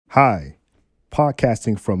Hi,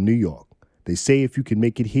 podcasting from New York. They say if you can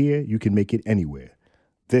make it here, you can make it anywhere.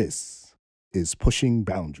 This is Pushing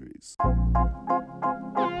Boundaries.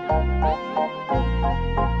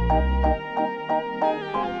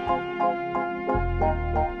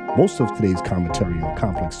 Most of today's commentary on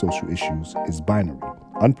complex social issues is binary,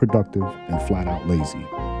 unproductive, and flat out lazy.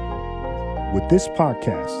 With this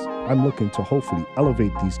podcast, I'm looking to hopefully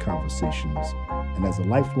elevate these conversations and, as a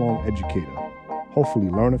lifelong educator, hopefully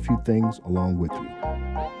learn a few things along with you.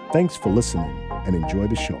 Thanks for listening and enjoy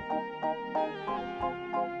the show.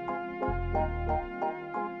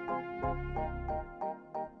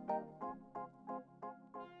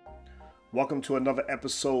 Welcome to another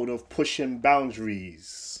episode of Pushing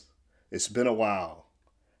Boundaries. It's been a while.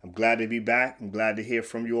 I'm glad to be back. I'm glad to hear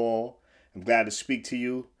from you all. I'm glad to speak to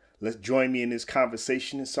you. Let's join me in this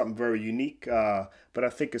conversation. It's something very unique, but I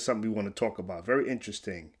think it's something we want to talk about. Very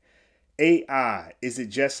interesting. AI, is it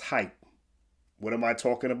just hype? What am I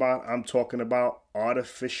talking about? I'm talking about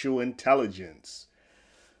artificial intelligence.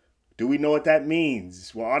 Do we know what that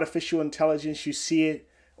means? Well, artificial intelligence, you see it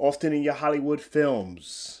often in your Hollywood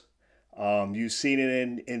films. You've seen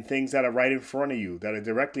it in things that are right in front of you, that are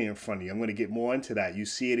directly in front of you. I'm going to get more into that. You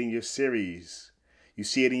see it in your series. You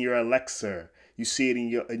see it in your Alexa. You see it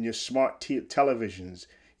in your smart televisions.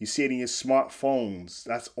 You see it in your smartphones.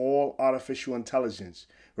 That's all artificial intelligence.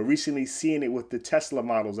 We're recently seeing it with the Tesla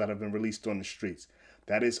models that have been released on the streets.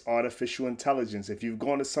 That is artificial intelligence. If you've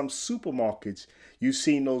gone to some supermarkets, you've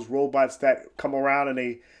seen those robots that come around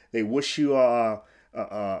and they wish you a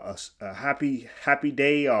happy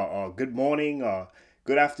day or good morning or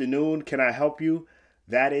good afternoon. Can I help you?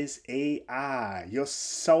 That is AI. Your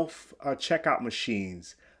self checkout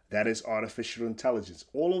machines. That is artificial intelligence.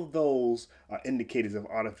 All of those are indicators of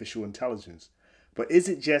artificial intelligence. But is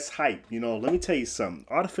it just hype? Let me tell you something.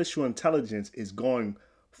 Artificial intelligence is going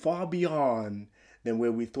far beyond than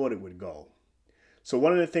where we thought it would go. So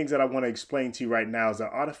one of the things that I want to explain to you right now is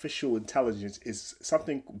that artificial intelligence is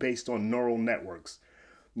something based on neural networks.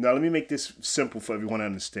 Now, let me make this simple for everyone to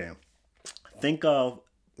understand. Think of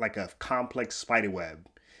like a complex spider web.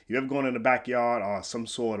 You ever gone in the backyard or some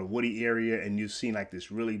sort of woody area and you've seen like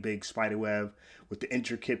this really big spider web with the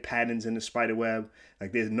intricate patterns in the spider web?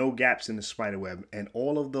 Like there's no gaps in the spider web, and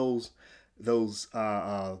all of the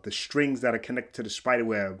strings that are connected to the spider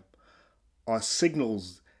web are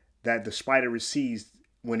signals that the spider receives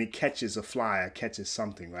when it catches a fly or catches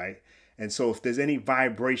something, right? And so if there's any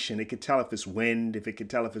vibration, it can tell if it's wind, if it can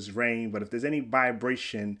tell if it's rain, but if there's any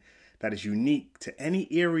vibration that is unique to any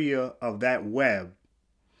area of that web,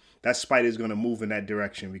 that spider is going to move in that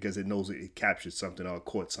direction because it knows it captured something or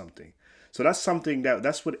caught something. So that's something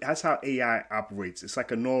that's how AI operates. It's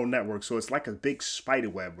like a neural network. So it's like a big spider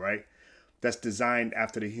web, right? That's designed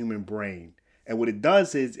after the human brain. And what it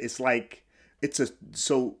does is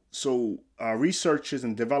researchers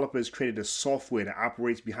and developers created a software that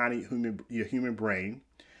operates behind your human brain,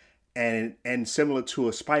 and similar to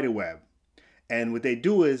a spider web. And what they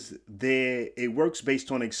do is it works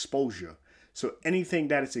based on exposure. So anything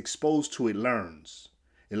that it's exposed to, it learns.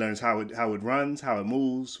 It learns how it runs, how it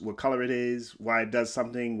moves, what color it is, why it does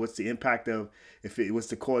something, what's the impact of, what's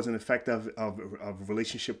the cause and effect of a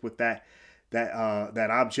relationship with that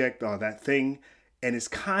object or that thing, and it's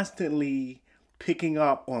constantly picking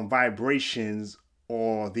up on vibrations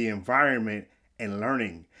or the environment and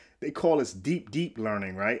learning. They call this deep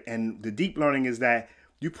learning, right? And the deep learning is that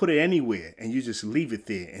you put it anywhere and you just leave it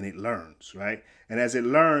there and it learns, right? And as it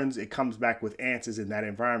learns, it comes back with answers in that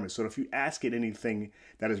environment. So if you ask it anything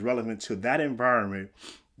that is relevant to that environment,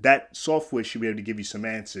 that software should be able to give you some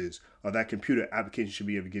answers, or that computer application should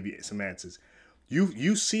be able to give you some answers.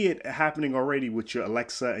 You see it happening already with your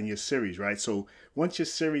Alexa and your Siri, right? So once you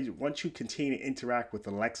continue to interact with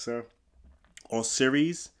Alexa or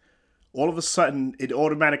Siri's, all of a sudden it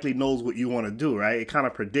automatically knows what you want to do, right? It kind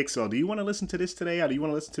of predicts, do you want to listen to this today? Or do you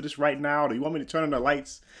want to listen to this right now? Or do you want me to turn on the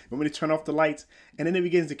lights? You want me to turn off the lights? And then it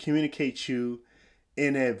begins to communicate you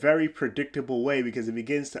in a very predictable way because it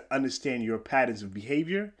begins to understand your patterns of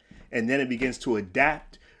behavior, and then it begins to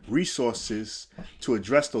adapt resources to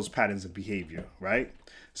address those patterns of behavior, right?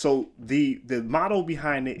 So the model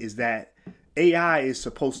behind it is that AI is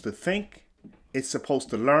supposed to think, it's supposed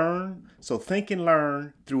to learn. So think and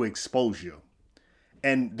learn through exposure.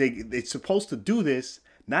 And it's supposed to do this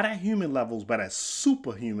not at human levels, but at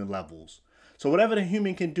superhuman levels. So whatever the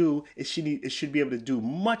human can do, it should be able to do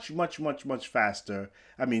much, much, much, much faster.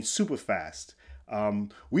 I mean, super fast.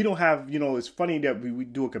 We don't have, it's funny that we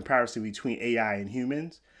do a comparison between AI and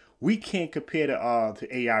humans. We can't compare to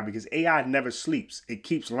AI because AI never sleeps. It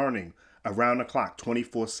keeps learning around the clock,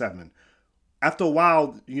 24/7. After a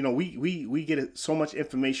while, we get so much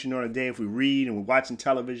information during the day if we read and we're watching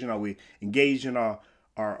television or we engage in our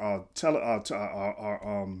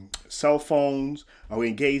cell phones or we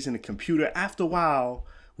engage in the computer. After a while,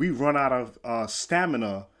 we run out of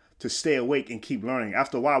stamina to stay awake and keep learning.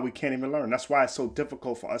 After a while, we can't even learn. That's why it's so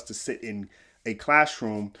difficult for us to sit in a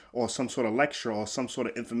classroom or some sort of lecture or some sort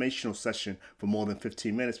of informational session for more than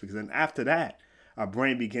 15 minutes, because then after that, our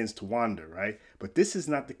brain begins to wander, right? But this is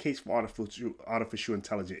not the case for artificial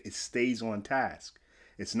intelligence. It stays on task.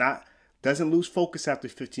 It's not doesn't lose focus after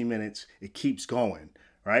 15 minutes. It keeps going,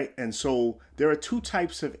 right? And so there are two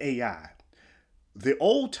types of AI. The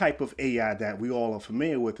old type of AI that we all are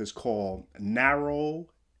familiar with is called narrow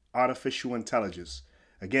artificial intelligence.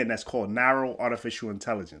 Again, that's called narrow artificial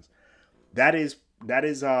intelligence. That is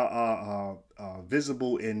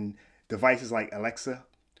visible in devices like Alexa,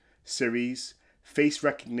 Siri's, face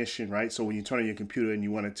recognition, right? So when you turn on your computer and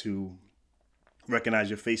you wanted to recognize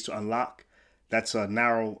your face to unlock, that's a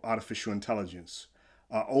narrow artificial intelligence.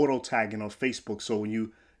 Auto tagging on Facebook. So when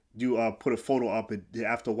you put a photo up,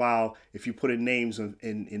 after a while, if you put in names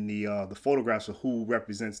in the photographs of who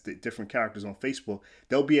represents the different characters on Facebook,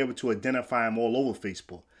 they'll be able to identify them all over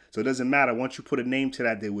Facebook. So it doesn't matter. Once you put a name to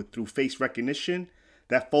that, through face recognition,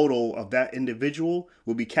 that photo of that individual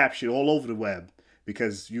will be captured all over the web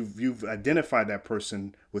because you've identified that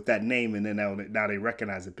person with that name, and then now they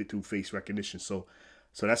recognize it through face recognition. So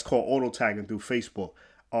that's called auto tagging through Facebook.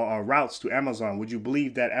 Routes to Amazon. Would you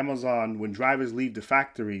believe that Amazon, when drivers leave the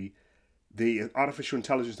factory, the artificial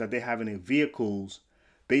intelligence that they have in their vehicles,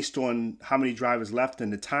 based on how many drivers left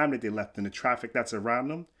and the time that they left and the traffic that's around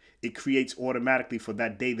them, it creates automatically for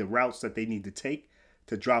that day the routes that they need to take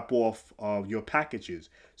to drop off your packages.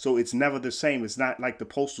 So it's never the same. It's not like the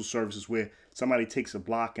postal services where somebody takes a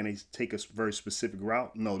block and they take a very specific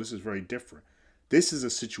route. No, this is very different. This is a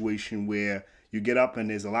situation where you get up and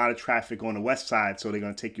there's a lot of traffic on the west side, so they're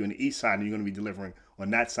going to take you on the east side and you're going to be delivering on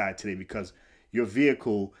that side today because your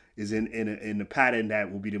vehicle is in the pattern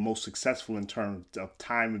that will be the most successful in terms of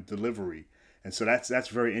time of delivery. And so that's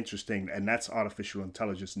very interesting, and that's artificial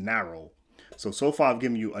intelligence narrow. So far I've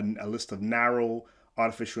given you a list of narrow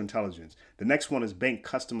artificial intelligence. The next one is bank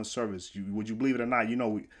customer service. Would you believe it or not?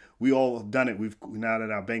 We all have done it. Now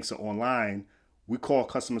that our banks are online, we call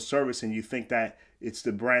customer service and you think that it's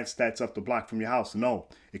the branch that's up the block from your house. No,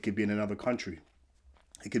 it could be in another country.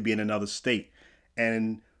 It could be in another state.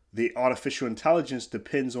 And the artificial intelligence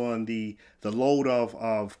depends on the load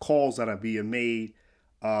of calls that are being made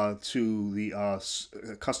to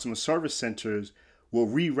the customer service centers will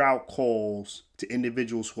reroute calls to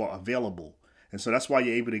individuals who are available. And so that's why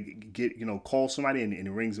you're able to get, call somebody and it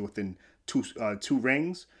rings within two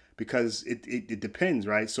rings, because it depends,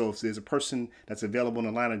 right? So if there's a person that's available in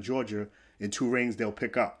Atlanta, Georgia, in two rings, they'll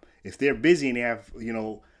pick up. If they're busy and they have,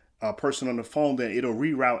 a person on the phone, then it'll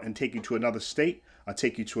reroute and take you to another state or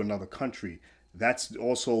take you to another country. That's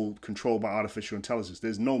also controlled by artificial intelligence.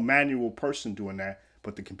 There's no manual person doing that,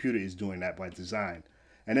 but the computer is doing that by design.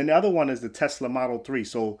 And then the other one is the Tesla Model 3.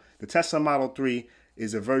 So the Tesla Model 3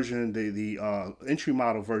 is a version, the entry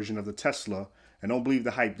model version of the Tesla. And don't believe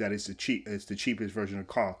the hype that it's the cheapest version of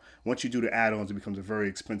the car. Once you do the add-ons, it becomes a very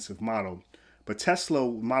expensive model. But Tesla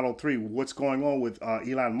Model 3, what's going on with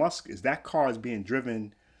Elon Musk is that car is being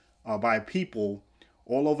driven by people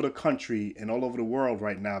all over the country and all over the world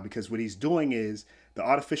right now, because what he's doing is the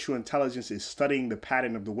artificial intelligence is studying the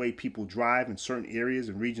pattern of the way people drive in certain areas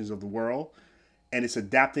and regions of the world, and it's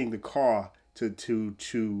adapting the car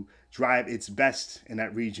to drive its best in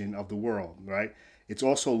that region of the world, right? It's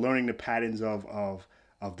also learning the patterns of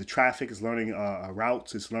the traffic. It's learning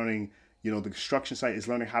routes. It's learning, the construction site. It's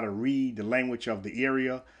learning how to read the language of the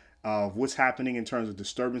area, of what's happening in terms of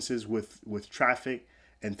disturbances with traffic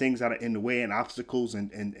and things that are in the way and obstacles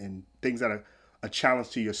and things that are a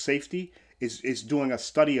challenge to your safety. It's doing a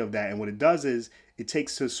study of that. And what it does is it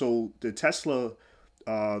takes so the Tesla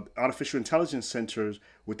artificial intelligence centers,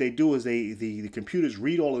 what they do is the computers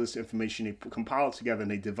read all of this information, they compile it together,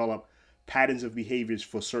 and they develop patterns of behaviors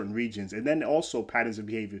for certain regions, and then also patterns of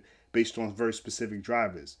behavior based on very specific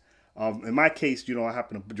drivers. In my case, I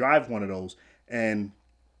happen to drive one of those, and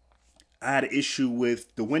I had an issue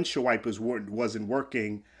with the windshield wipers wasn't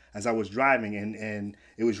working as I was driving, and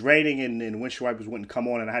it was raining, and the windshield wipers wouldn't come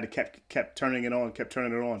on, and I had to kept turning it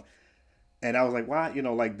on. And I was like, why?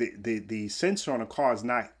 Like the sensor on the car is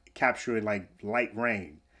not capturing like light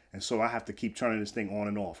rain. And so I have to keep turning this thing on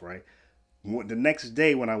and off, right? The next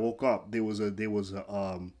day when I woke up, there was a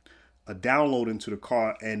download into the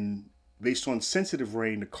car, and based on sensitive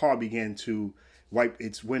rain, the car began to wipe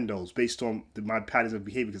its windows based on my patterns of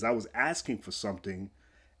behavior, because I was asking for something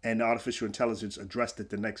and artificial intelligence addressed it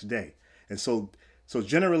the next day. And so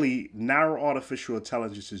generally, narrow artificial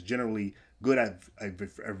intelligence is generally good at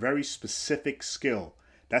a very specific skill.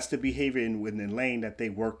 That's the behavior in the lane that they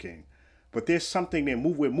work in. But there's something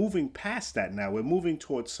we're moving past that now. We're moving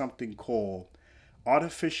towards something called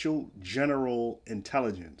artificial general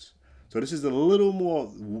intelligence. So this is a little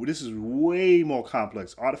more, this is way more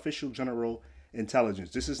complex. Artificial general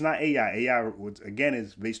intelligence. This is not AI. AI, again,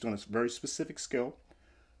 is based on a very specific skill.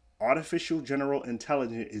 Artificial general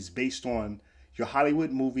intelligence is based on your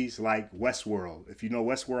Hollywood movies like Westworld. If you know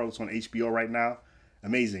Westworld, it's on HBO right now.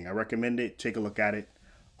 Amazing. I recommend it. Take a look at it.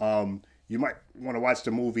 You might want to watch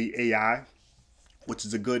the movie AI, which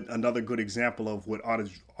is another good example of what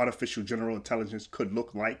artificial general intelligence could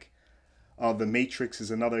look like. The Matrix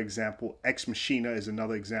is another example. Ex Machina is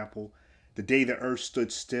another example. The Day the Earth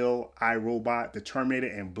Stood Still, iRobot, The Terminator,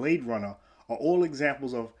 and Blade Runner are all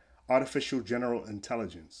examples of artificial general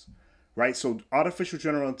intelligence, right? So artificial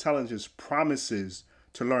general intelligence promises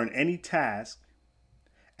to learn any task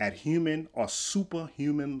at human or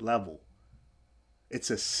superhuman level. It's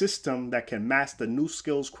a system that can master new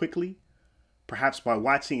skills quickly, perhaps by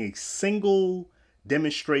watching a single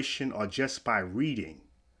demonstration or just by reading,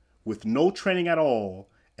 with no training at all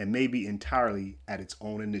and maybe entirely at its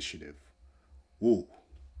own initiative. Woo.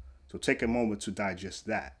 So take a moment to digest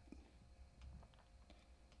that.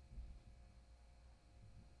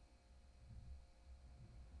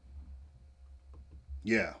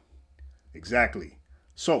 Yeah, exactly.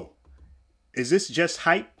 So, is this just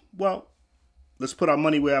hype? Well, let's put our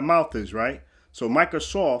money where our mouth is, right? So,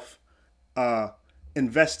 Microsoft uh,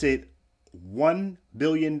 invested $1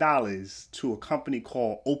 billion to a company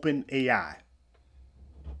called OpenAI.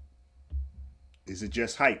 Is it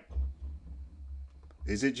just hype?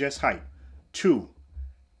 Is it just hype? Two,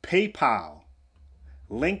 PayPal,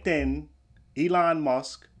 LinkedIn, Elon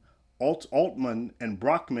Musk, Altman, and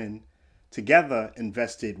Brockman together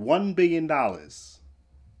invested $1 billion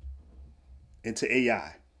into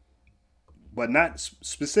AI, but not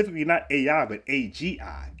specifically not AI, but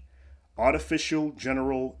AGI, artificial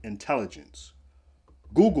general intelligence.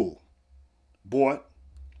 Google bought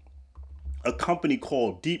a company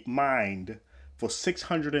called DeepMind for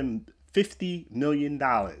 $650 million.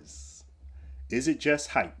 Is it just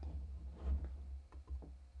hype?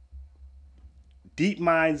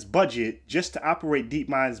 DeepMind's budget, just to operate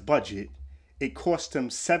DeepMind's budget, it cost them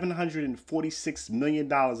 $746 million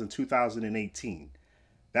in 2018.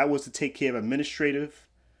 That was to take care of administrative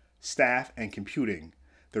staff and computing.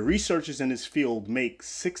 The researchers in this field make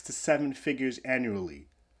 6 to 7 figures annually.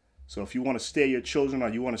 So if you want to steer your children or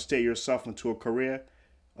you want to steer yourself into a career,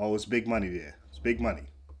 oh, it's big money there. It's big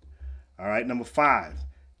money. All right, number 5.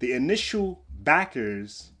 The initial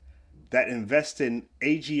backers that invest in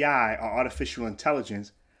AGI or artificial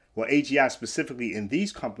intelligence, well, AGI specifically in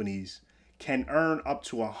these companies, can earn up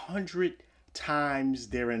to 100 times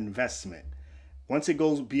their investment. Once it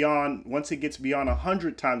gets beyond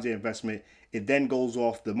 100 times their investment, it then goes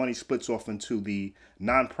off. The money splits off into the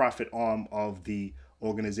nonprofit arm of the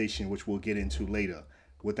organization, which we'll get into later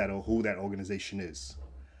with that or who that organization is.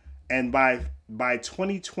 And by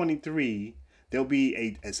 2023, there'll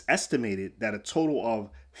be it's estimated that a total of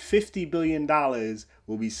 $50 billion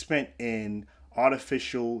will be spent in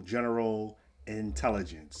artificial general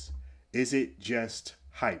intelligence. Is it just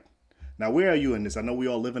hype? Now, where are you in this? I know we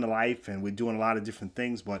all live in a life and we're doing a lot of different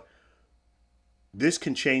things, but this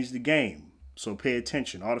can change the game. So pay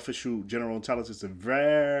attention. Artificial general intelligence is a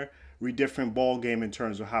very different ball game in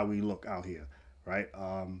terms of how we look out here, right?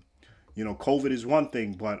 COVID is one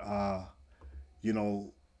thing, but you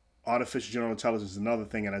know, artificial general intelligence is another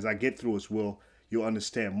thing. And as I get through this, you'll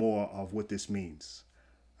understand more of what this means.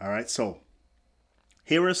 All right. So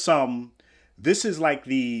here are some. This is like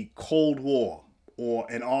the Cold War or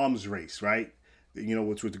an arms race, right?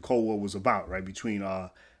 Which what the Cold War was about, right? Between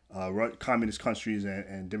communist countries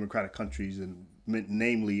and democratic countries, and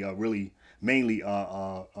namely, mainly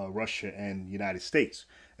Russia and the United States.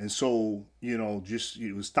 And so, just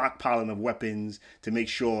it was stockpiling of weapons to make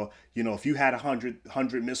sure, if you had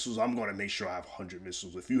 100 missiles, I'm going to make sure I have 100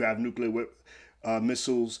 missiles. If you have nuclear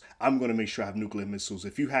missiles, I'm going to make sure I have nuclear missiles.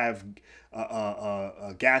 If you have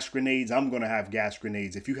gas grenades, I'm going to have gas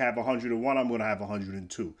grenades. If you have 101, I'm going to have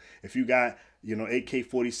 102. If you got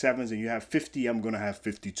AK-47s and you have 50, I'm going to have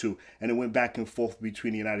 52. And it went back and forth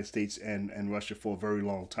between the United States and Russia for a very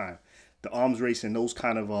long time. The arms race and those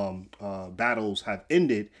kind of battles have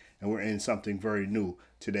ended, and we're in something very new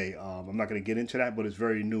today. I'm not going to get into that, but it's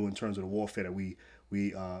very new in terms of the warfare that we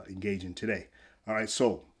engage in today. All right,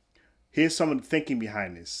 so here's some of the thinking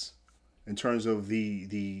behind this in terms of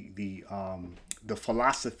the the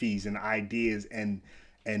philosophies and ideas and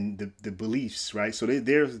the beliefs, right? So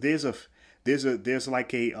there's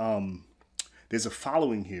like a there's a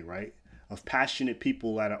following here, right, of passionate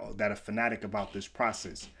people that are fanatic about this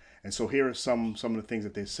process. And so here are some of the things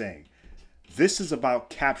that they're saying. This is about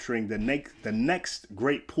capturing the next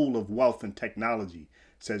great pool of wealth and technology,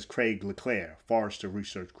 says Craig Leclerc, Forrester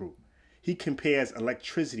Research Group. He compares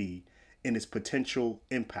electricity in its potential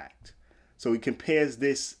impact. So he compares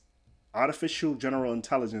this artificial general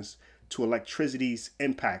intelligence to electricity's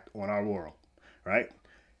impact on our world, right?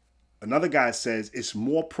 Another guy says it's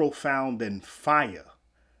more profound than fire,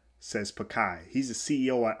 says Pakai. He's the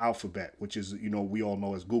CEO at Alphabet, which is, we all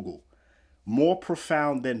know as Google. More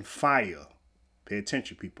profound than fire. Pay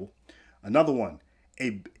attention, people. Another one,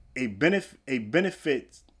 a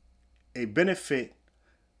benefit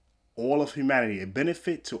all of humanity. A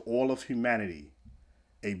benefit to all of humanity.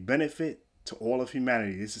 A benefit to all of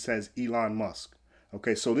humanity. This says Elon Musk.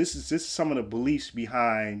 Okay, so this is some of the beliefs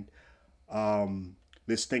behind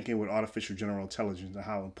this thinking with artificial general intelligence and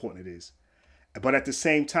how important it is. But at the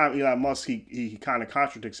same time, Elon Musk, he kind of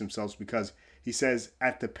contradicts himself because he says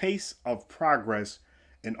at the pace of progress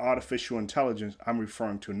in artificial intelligence, I'm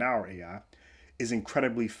referring to now AI, is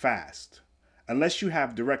incredibly fast. Unless you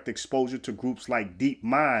have direct exposure to groups like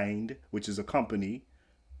DeepMind, which is a company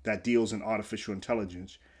that deals in artificial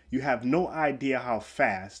intelligence, you have no idea how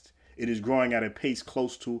fast it is growing at a pace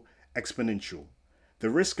close to exponential. The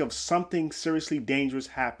risk of something seriously dangerous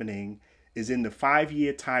happening is in the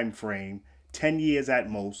 5-year time frame, 10 years at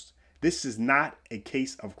most. This is not a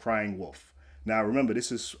case of crying wolf. Now remember,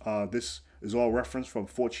 this is all reference from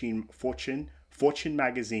Fortune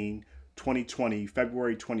magazine 2020,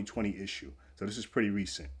 February 2020 issue. So this is pretty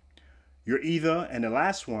recent. And the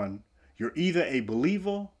last one, you're either a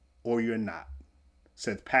believer or you're not,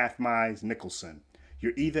 said Pathmize Nicholson.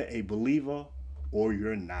 You're either a believer or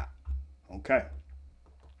you're not. Okay.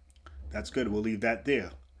 That's good. We'll leave that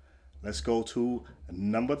there. Let's go to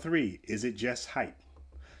number 3. Is it just hype?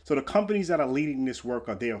 So the companies that are leading this work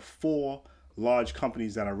there are 4 large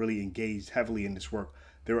companies that are really engaged heavily in this work.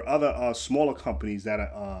 There are other smaller companies that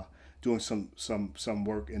are doing some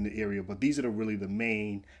work in the area, but these are really the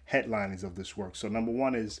main headliners of this work. So number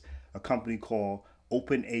 1 is a company called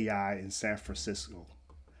OpenAI in San Francisco.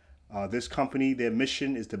 This company, their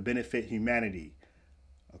mission is to benefit humanity.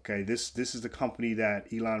 Okay, this is the company that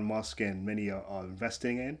Elon Musk and many are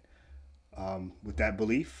investing in with that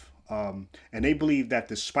belief. And they believe that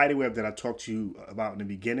the spider web that I talked to you about in the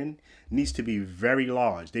beginning needs to be very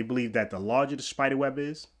large. They believe that the larger the spider web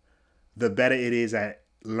is, the better it is at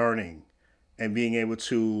learning and being able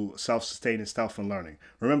to self-sustain itself and learning.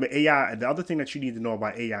 Remember, AI, the other thing that you need to know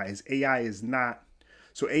about AI is not,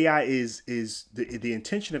 so AI is the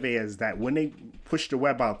intention of AI is that when they push the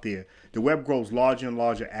web out there, the web grows larger and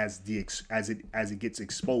larger as it gets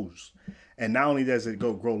exposed. And not only does it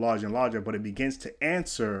grow larger and larger, but it begins to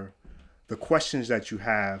answer the questions that you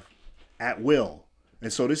have at will.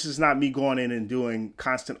 And so this is not me going in and doing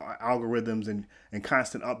constant algorithms and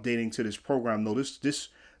constant updating to this program. No,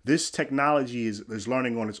 this technology is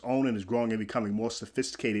learning on its own and is growing and becoming more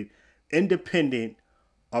sophisticated, independent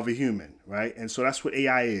of a human, right? And so that's what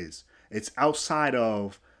AI is. It's outside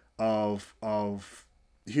of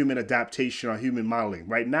human adaptation or human modeling.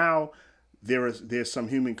 Right now, there's some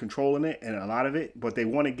human control in it and a lot of it, but they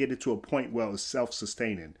want to get it to a point where it's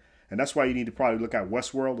self-sustaining. And that's why you need to probably look at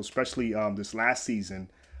Westworld, especially this last season.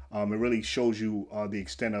 It really shows you the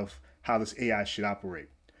extent of how this AI should operate.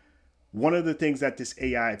 One of the things that this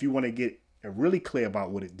AI, if you want to get really clear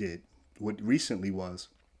about what it did, what recently was,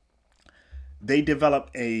 they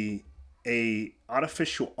developed a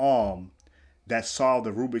artificial arm that solved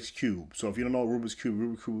the Rubik's Cube. So if you don't know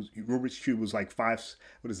Rubik's Cube was like five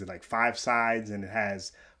sides, and it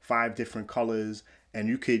has 5 different colors, and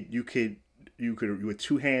you could with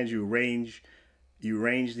 2 hands you arrange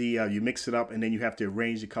you mix it up, and then you have to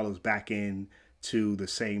arrange the colors back in to the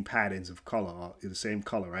same patterns of color, the same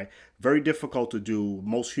color, right? Very difficult to do.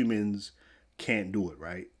 Most humans can't do it,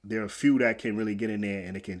 right? There are a few that can really get in there,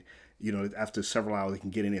 and it can, after several hours, they can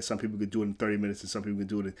get in there. Some people could do it in 30 minutes, and some people can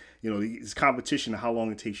do it it's competition of how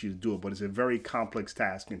long it takes you to do it, but it's a very complex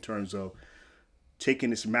task in terms of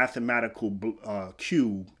taking this mathematical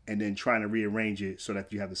cube and then trying to rearrange it so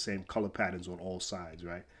that you have the same color patterns on all sides,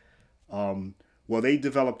 right? Well, they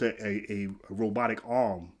developed a robotic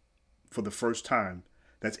arm for the first time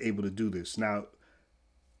that's able to do this. Now,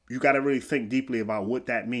 you got to really think deeply about what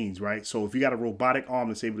that means, right? So if you got a robotic arm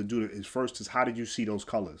that's able to do it, first is how did you see those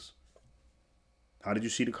colors? How did you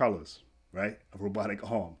see the colors, right? A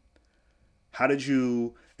robotic arm. How did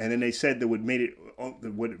you? And then they said that what made it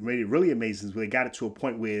really amazing is when they got it to a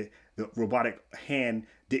point where the robotic hand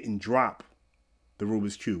didn't drop the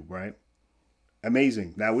Rubik's cube, right?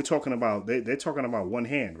 Amazing. Now we're talking about they're talking about one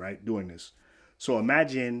hand, right, doing this. So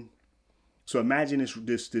imagine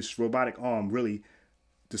this robotic arm really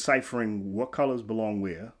deciphering what colors belong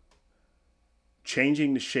where,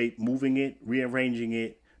 changing the shape, moving it, rearranging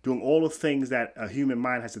it, doing all the things that a human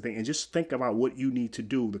mind has to think. And just think about what you need to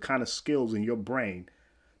do, the kind of skills in your brain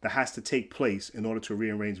that has to take place in order to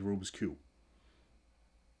rearrange the Rubik's Cube.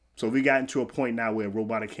 So we got into a point now where a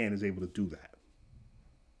robotic hand is able to do that.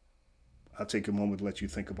 I'll take a moment to let you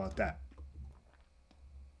think about that.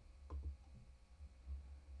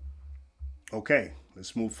 Okay,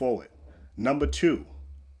 let's move forward. Number two.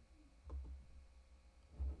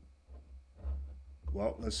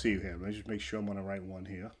 Well, let's see here. Let me just make sure I'm on the right one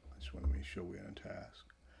here. I just want to make sure we're on task.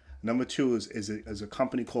 Number two is a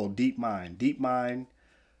company called DeepMind. DeepMind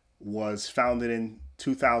was founded in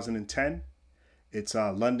 2010. It's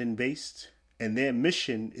London based, and their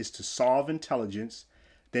mission is to solve intelligence,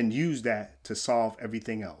 then use that to solve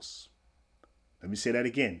everything else. Let me say that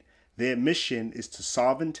again. Their mission is to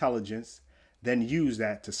solve intelligence, then use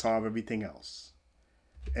that to solve everything else.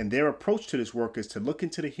 And their approach to this work is to look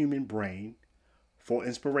into the human brain for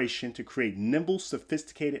inspiration to create nimble,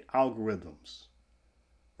 sophisticated algorithms.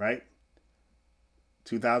 Right?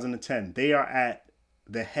 2010. They are at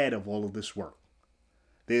the head of all of this work.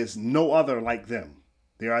 There's no other like them.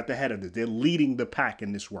 They're at the head of it. They're leading the pack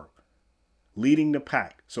in this work. Leading the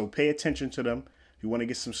pack. So pay attention to them. If you want to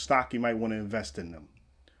get some stock, you might want to invest in them.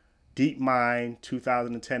 DeepMind,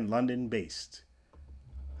 2010, London based.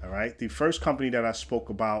 All right. The first company that I spoke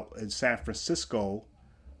about in San Francisco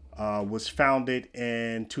was founded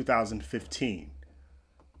in 2015.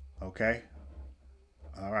 Okay.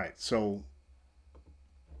 All right. So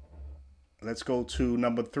let's go to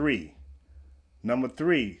number three. Number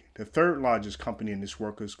three, the third largest company in this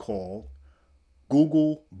work is called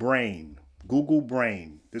Google Brain. Google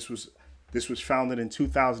Brain. This was founded in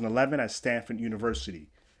 2011 at Stanford University.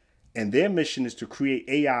 And their mission is to create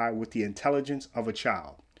AI with the intelligence of a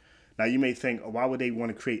child. Now, you may think, why would they want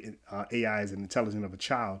to create AI as an intelligence of a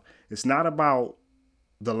child? It's not about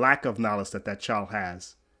the lack of knowledge that child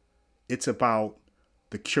has. It's about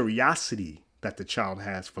the curiosity that the child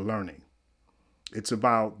has for learning. It's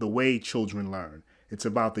about the way children learn. It's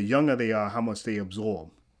about the younger they are, how much they absorb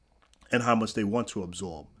and how much they want to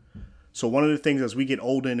absorb. So one of the things as we get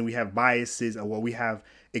older and we have biases or we have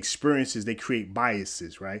experiences, they create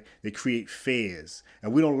biases, right? They create fears,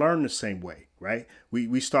 and we don't learn the same way, right?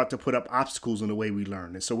 We start to put up obstacles in the way we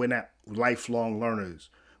learn. And so we're not lifelong learners.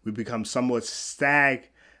 We become somewhat stagnated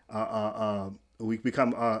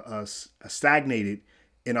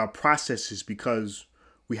in our processes because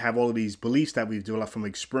we have all of these beliefs that we've developed from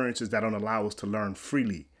experiences that don't allow us to learn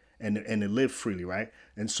freely and to live freely, right?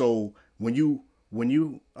 And so in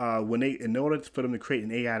order for them to create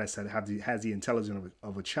an AI that has the intelligence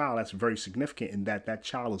of a child, that's very significant in that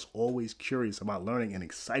child is always curious about learning and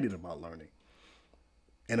excited about learning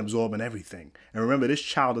and absorbing everything. And remember, this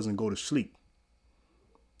child doesn't go to sleep.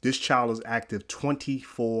 This child is active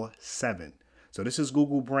 24/7. So this is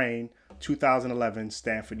Google Brain, 2011,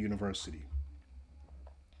 Stanford University.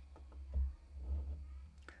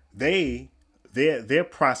 Their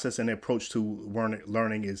process and their approach to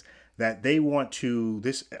learning is that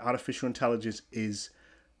this artificial intelligence is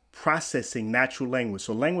processing natural language.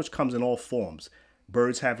 So language comes in all forms.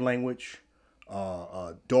 Birds have language,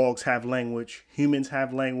 dogs have language, humans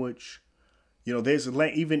have language. There's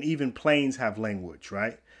even planes have language,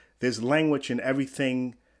 right? There's language in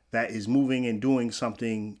everything that is moving and doing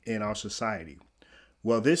something in our society.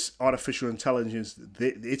 Well, this artificial intelligence,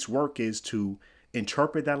 its work is to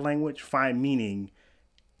interpret that language, find meaning,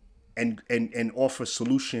 and offer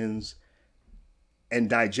solutions and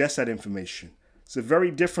digest that information. It's a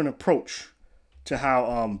very different approach to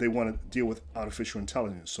how they want to deal with artificial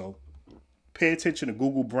intelligence. So pay attention to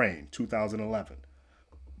Google Brain, 2011.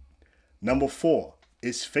 Number 4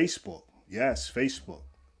 is Facebook. Yes, Facebook.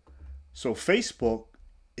 So Facebook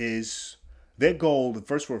is their goal. The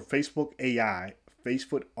first word, Facebook AI,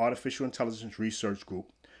 Facebook Artificial Intelligence Research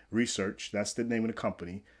Group. That's the name of the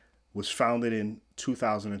company, was founded in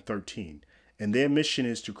 2013. And their mission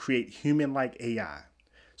is to create human-like AI.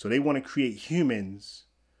 So they want to create humans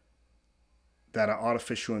that are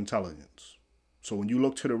artificial intelligence. So when you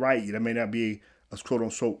look to the right, that may not be a quote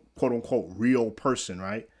unquote real person,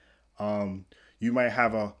 right? You might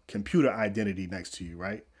have a computer identity next to you,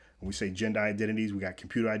 right? When we say gender identities, we got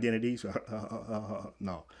computer identities.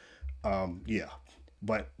 No. Yeah.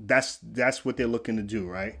 But that's what they're looking to do,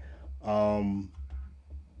 right? Um,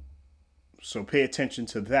 so pay attention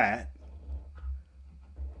to that.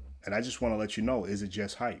 And I just want to let you know, is it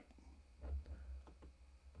just hype?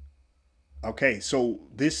 Okay, so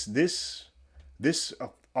this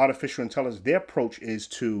artificial intelligence, their approach is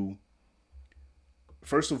to,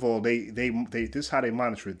 first of all, they this is how they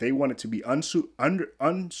monitor it. They want it to be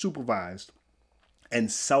unsupervised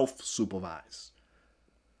and self-supervised.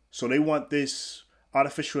 So they want this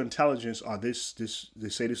artificial intelligence, or this they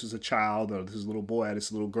say this is a child, or this is a little boy, or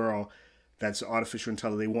this little girl that's artificial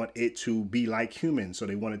intelligence. They want it to be like humans. So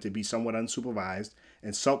they want it to be somewhat unsupervised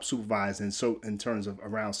and self-supervised, and so in terms of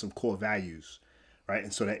around some core values, right?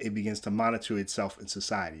 And so that it begins to monitor itself in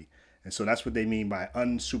society. And so that's what they mean by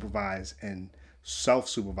unsupervised and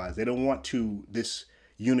self-supervised. They don't want to this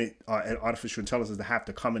unit artificial intelligence to have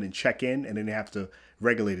to come in and check in, and then they have to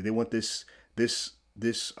regulate it. They want this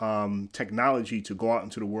technology to go out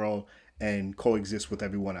into the world and coexist with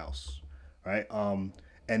everyone else, right?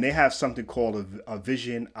 And they have something called a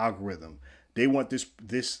vision algorithm. They want this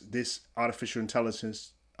artificial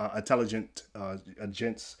intelligent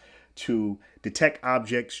agents to detect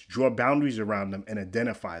objects, draw boundaries around them, and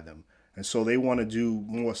identify them. And so they want to do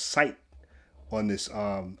more sight on this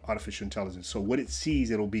artificial intelligence. So what it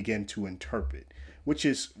sees, it'll begin to interpret, which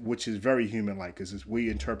is very human like, because we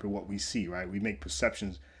interpret what we see, right? We make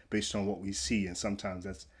perceptions based on what we see, and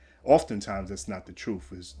oftentimes that's not the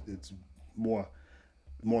truth. It's more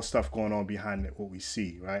stuff going on behind what we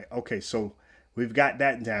see, right? Okay, so we've got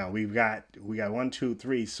that down. We got one, two,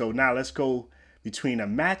 three. So now let's go between a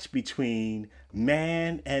match between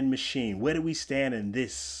man and machine. Where do we stand in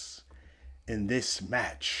this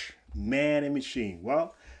match? Man and machine.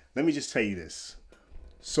 Well, let me just tell you this.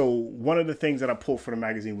 So one of the things that I pulled from the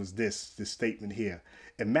magazine was this statement here.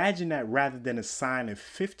 Imagine that rather than assign a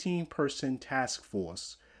 15-person task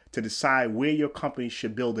force to decide where your company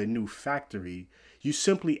should build a new factory, you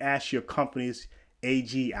simply ask your company's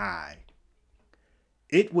AGI.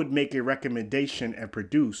 It would make a recommendation and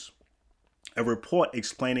produce a report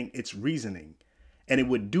explaining its reasoning. And it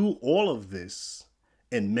would do all of this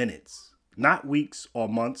in minutes, not weeks or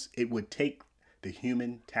months. It would take the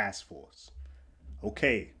human task force.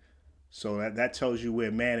 Okay, so that tells you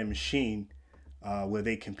where man and machine, where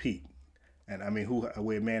they compete, and I mean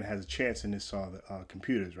where man has a chance in this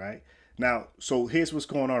computers, right? Now, so here's what's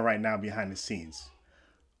going on right now behind the scenes.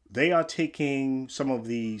 They are taking some of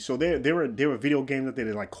the so there are video games that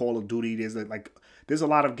they're like Call of Duty. There's a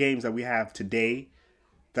lot of games that we have today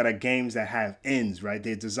that are games that have ends, right?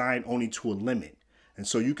 They're designed only to a limit. And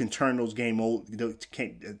so you can turn those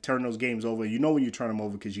can't turn those games over. You know when you turn them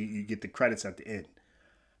over because you get the credits at the end.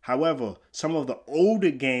 However, some of the older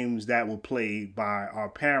games that were played by our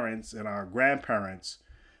parents and our grandparents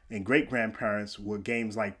and great grandparents were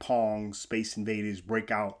games like Pong, Space Invaders,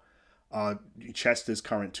 Breakout, Chess is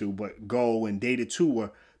current too, but Go and Data 2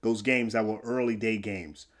 were those games that were early day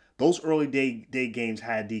games. Those early day games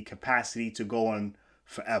had the capacity to go on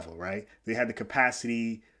forever, right? They had the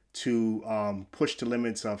capacity to push the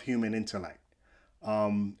limits of human intellect.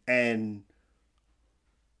 And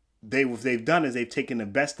what they've done is they've taken the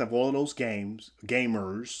best of all of those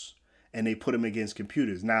gamers, and they put them against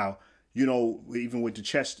computers. Now, even with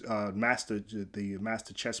the master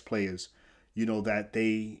chess players, that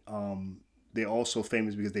they're also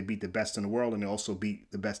famous because they beat the best in the world, and they also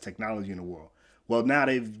beat the best technology in the world. Well, now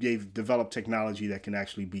they've developed technology that can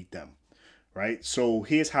actually beat them, right? So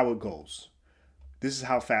here's how it goes. This is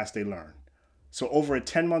how fast they learn. So over a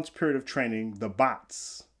 10 months period of training, the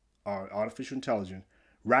bots, or artificial intelligence,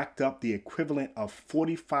 racked up the equivalent of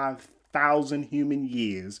 45,000 human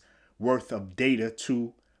years worth of data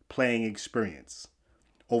to playing experience.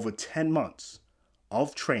 Over 10 months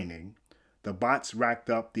of training, the bots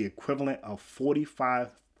racked up the equivalent of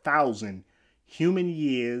 45,000 human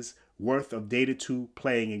years worth of data to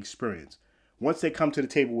playing experience. Once they come to the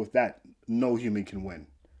table with that, no human can win.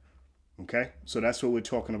 Okay? So that's what we're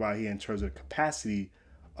talking about here in terms of the capacity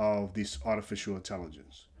of this artificial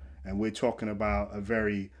intelligence. And we're talking about a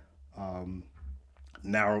very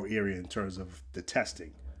narrow area in terms of the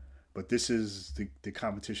testing. But this is the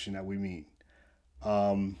competition that we mean.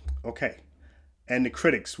 Okay. And the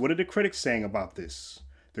critics, what are the critics saying about this?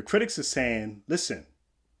 The critics are saying, listen,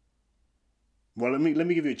 well, let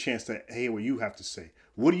me give you a chance to hear what you have to say.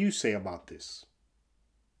 What do you say about this?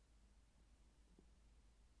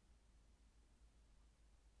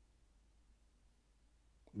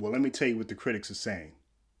 Well, let me tell you what the critics are saying.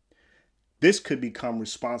 This could become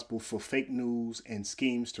responsible for fake news and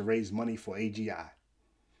schemes to raise money for AGI.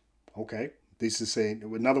 Okay. This is saying,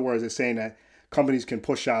 in other words, they're saying that companies can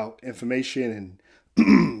push out information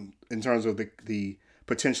and in terms of the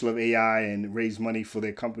potential of AI and raise money for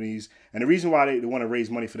their companies. And the reason why they want to raise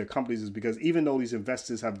money for their companies is because even though these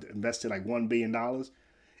investors have invested like $1 billion,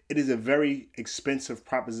 it is a very expensive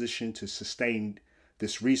proposition to sustain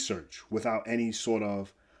this research without any sort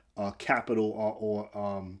of capital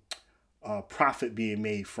or profit being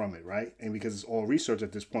made from it, right? And because it's all research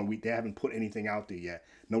at this point, they haven't put anything out there yet.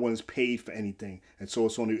 No one's paid for anything, and so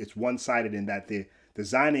it's one-sided in that they're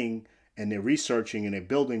designing and they're researching and they're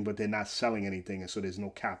building, but they're not selling anything, and so there's no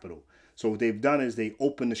capital. So what they've done is they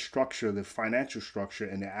open the structure, the financial structure,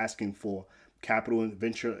 and they're asking for capital and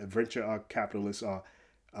venture capitalists,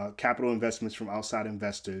 capital investments from outside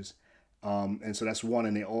investors, and so that's one.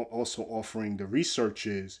 And they're also offering the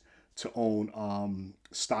researchers to own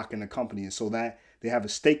stock in the company, and so that they have a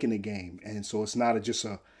stake in the game. And so it's not just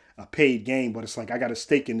a paid game, but it's like I got a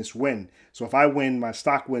stake in this win. So if I win, my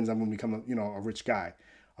stock wins, I'm going to become a rich guy,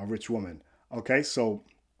 a rich woman. Okay, so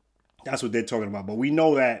that's what they're talking about. But we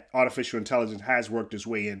know that artificial intelligence has worked its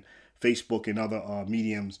way in Facebook and other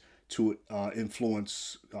mediums to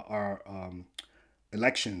influence our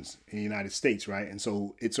elections in the United States, right? And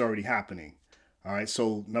so it's already happening. All right,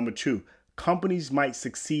 so number 2, companies might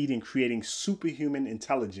succeed in creating superhuman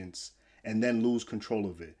intelligence and then lose control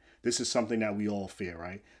of it. This is something that we all fear,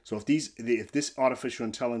 right? So if this artificial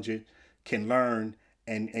intelligence can learn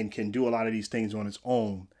and can do a lot of these things on its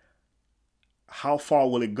own, how far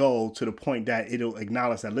will it go to the point that it'll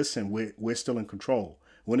acknowledge that, listen, we're still in control?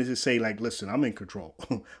 When does it say, like, listen, I'm in control,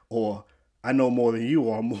 or I know more than you,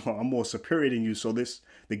 or I'm more superior than you? So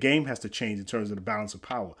the game has to change in terms of the balance of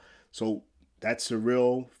power. So that's a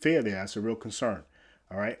real fear there. That's a real concern.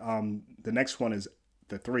 All right. The next one is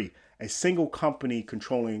the 3. A single company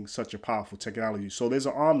controlling such a powerful technology. So there's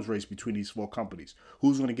an arms race between these 4 companies.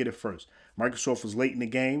 Who's going to get it first? Microsoft was late in the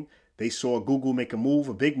game. They saw Google make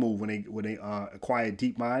a big move when they acquired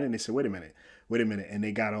DeepMind, and they said, wait a minute, and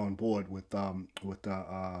they got on board with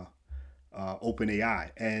OpenAI,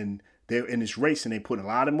 and they're in this race, and they put a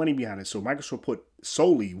lot of money behind it. So Microsoft put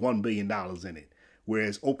solely $1 billion in it,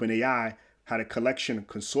 whereas OpenAI had a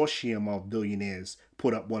consortium of billionaires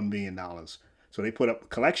put up $1 billion. So they put up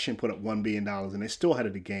 $1 billion, and they're still ahead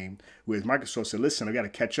of the game. Whereas Microsoft said, listen, I got to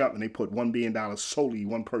catch up. And they put $1 billion solely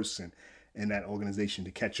one person in that organization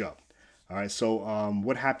to catch up. All right. So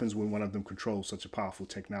what happens when one of them controls such a powerful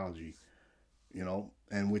technology?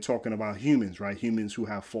 And we're talking about humans, right? Humans who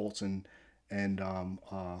have faults and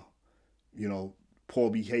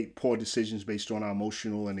poor decisions based on our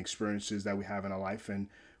emotional and experiences that we have in our life. And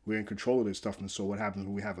we're in control of this stuff. And so what happens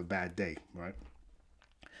when we have a bad day, right?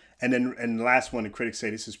 And the last one, the critics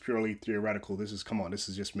say this is purely theoretical. This is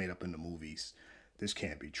just made up in the movies. This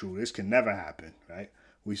can't be true. This can never happen, right?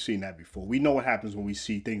 We've seen that before. We know what happens when we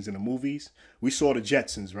see things in the movies. We saw the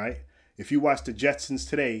Jetsons, right? If you watch the Jetsons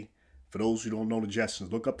today, for those who don't know the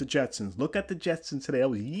Jetsons, look up the Jetsons. Look at the Jetsons today.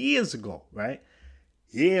 That was years ago, right?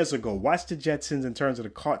 Years ago. Watch the Jetsons in terms of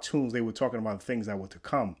the cartoons. They were talking about the things that were to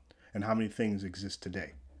come and how many things exist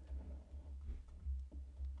today.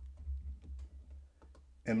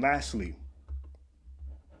 And lastly,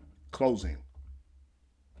 closing.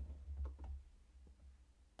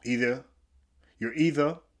 You're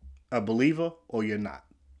either a believer or you're not.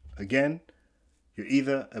 Again, you're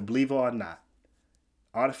either a believer or not.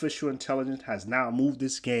 Artificial intelligence has now moved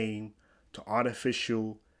this game to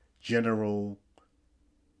artificial general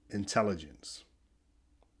intelligence.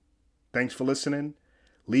 Thanks for listening.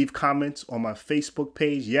 Leave comments on my Facebook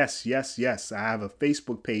page. Yes. I have a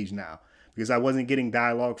Facebook page now, because I wasn't getting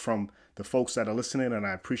dialogue from the folks that are listening, and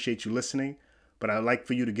I appreciate you listening. But I'd like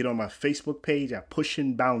for you to get on my Facebook page at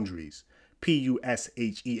Pushing Boundaries,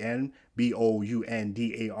 PUSHEN BOUNDARIES,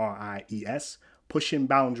 Pushing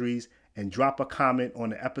Boundaries, and drop a comment on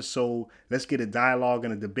the episode. Let's get a dialogue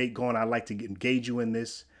and a debate going. I'd like to engage you in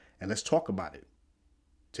this, and let's talk about it.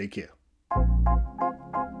 Take care.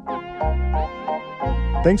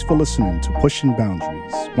 Thanks for listening to Pushing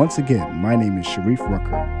Boundaries. Once again, my name is Sharif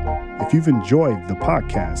Rucker. If you've enjoyed the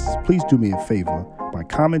podcast, please do me a favor by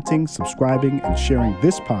commenting, subscribing, and sharing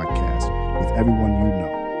this podcast with everyone you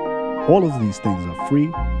know. All of these things are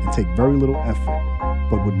free and take very little effort,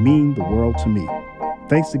 but would mean the world to me.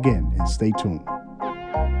 Thanks again, and stay tuned.